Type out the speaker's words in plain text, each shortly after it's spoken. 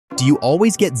Do you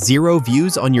always get 0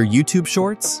 views on your YouTube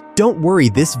Shorts? Don't worry,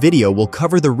 this video will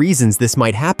cover the reasons this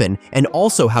might happen and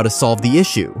also how to solve the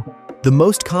issue. The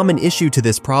most common issue to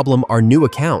this problem are new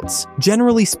accounts.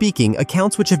 Generally speaking,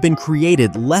 accounts which have been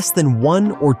created less than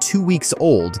 1 or 2 weeks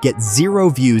old get 0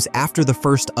 views after the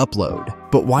first upload.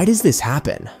 But why does this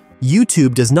happen?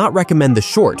 YouTube does not recommend the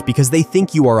short because they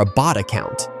think you are a bot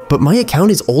account. But my account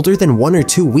is older than 1 or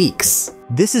 2 weeks.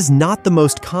 This is not the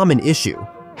most common issue.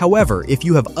 However, if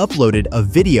you have uploaded a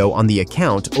video on the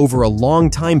account over a long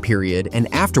time period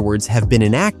and afterwards have been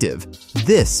inactive,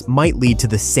 this might lead to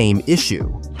the same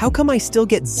issue. How come I still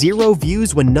get 0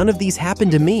 views when none of these happen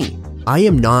to me? I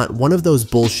am not one of those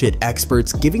bullshit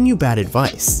experts giving you bad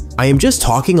advice. I am just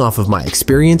talking off of my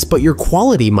experience, but your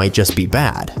quality might just be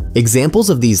bad.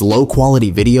 Examples of these low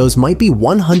quality videos might be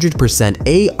 100%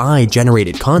 AI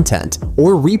generated content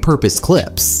or repurposed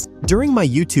clips. During my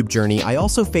YouTube journey, I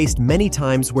also faced many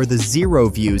times where the 0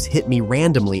 views hit me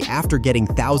randomly after getting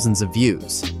thousands of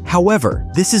views. However,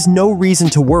 this is no reason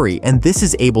to worry, and this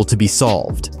is able to be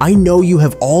solved. I know you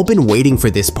have all been waiting for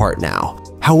this part now.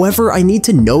 However, I need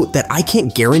to note that I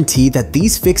can't guarantee that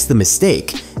these fix the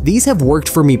mistake. These have worked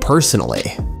for me personally.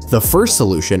 The first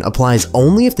solution applies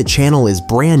only if the channel is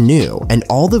brand new and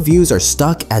all the views are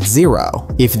stuck at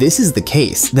 0. If this is the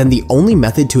case, then the only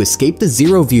method to escape the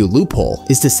 0 view loophole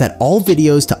is to set all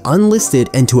videos to unlisted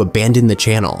and to abandon the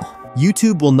channel.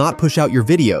 YouTube will not push out your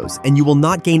videos, and you will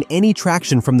not gain any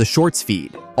traction from the Shorts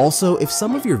feed. Also, if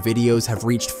some of your videos have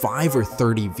reached 5 or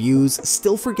 30 views,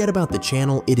 still forget about the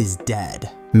channel, it is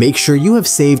dead. Make sure you have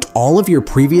saved all of your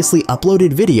previously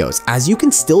uploaded videos, as you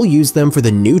can still use them for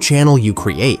the new channel you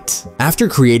create. After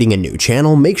creating a new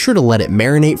channel, make sure to let it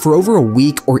marinate for over a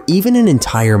week or even an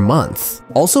entire month.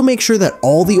 Also make sure that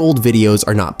all the old videos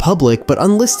are not public but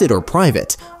unlisted or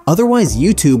private, otherwise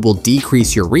YouTube will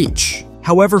decrease your reach.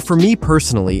 However, for me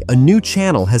personally, a new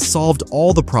channel has solved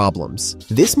all the problems.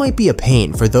 This might be a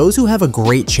pain for those who have a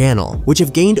great channel, which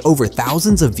have gained over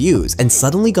thousands of views and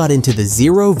suddenly got into the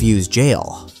 0 views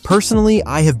jail. Personally,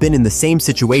 I have been in the same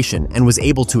situation and was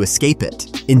able to escape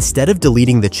it. Instead of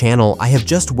deleting the channel, I have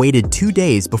just waited 2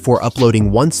 days before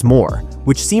uploading once more,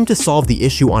 which seemed to solve the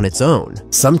issue on its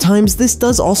own. Sometimes this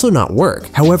does also not work.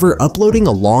 However, uploading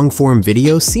a long-form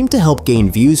video seemed to help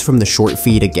gain views from the short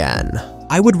feed again.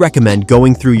 I would recommend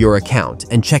going through your account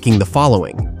and checking the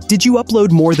following. Did you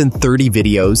upload more than 30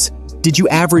 videos? Did you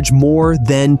average more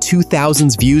than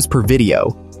 2,000 views per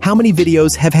video? How many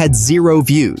videos have had 0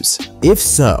 views? If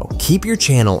so, keep your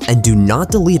channel and do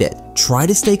not delete it. Try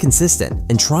to stay consistent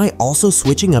and try also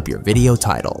switching up your video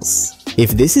titles.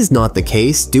 If this is not the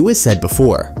case, do as said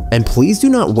before, and please do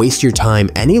not waste your time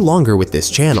any longer with this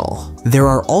channel. There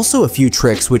are also a few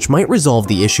tricks which might resolve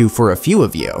the issue for a few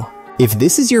of you. If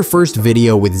this is your first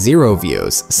video with 0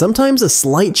 views, sometimes a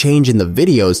slight change in the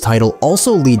video's title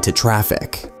also lead to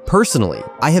traffic. Personally,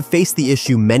 I have faced the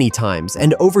issue many times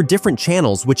and over different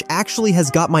channels, which actually has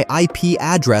got my IP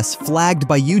address flagged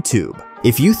by YouTube.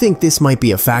 If you think this might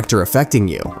be a factor affecting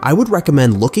you, I would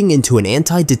recommend looking into an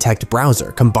anti-detect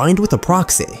browser combined with a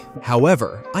proxy.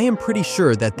 However, I am pretty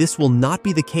sure that this will not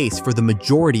be the case for the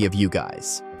majority of you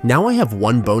guys. Now I have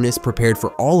one bonus prepared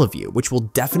for all of you, which will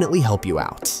definitely help you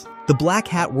out. The Black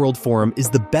Hat World Forum is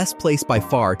the best place by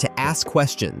far to ask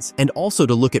questions and also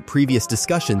to look at previous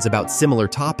discussions about similar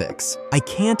topics. I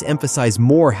can't emphasize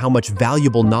more how much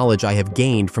valuable knowledge I have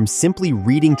gained from simply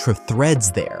reading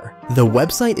threads there. The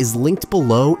website is linked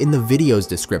below in the video's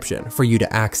description for you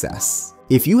to access.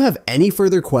 If you have any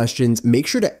further questions, make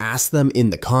sure to ask them in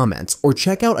the comments or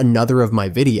check out another of my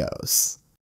videos.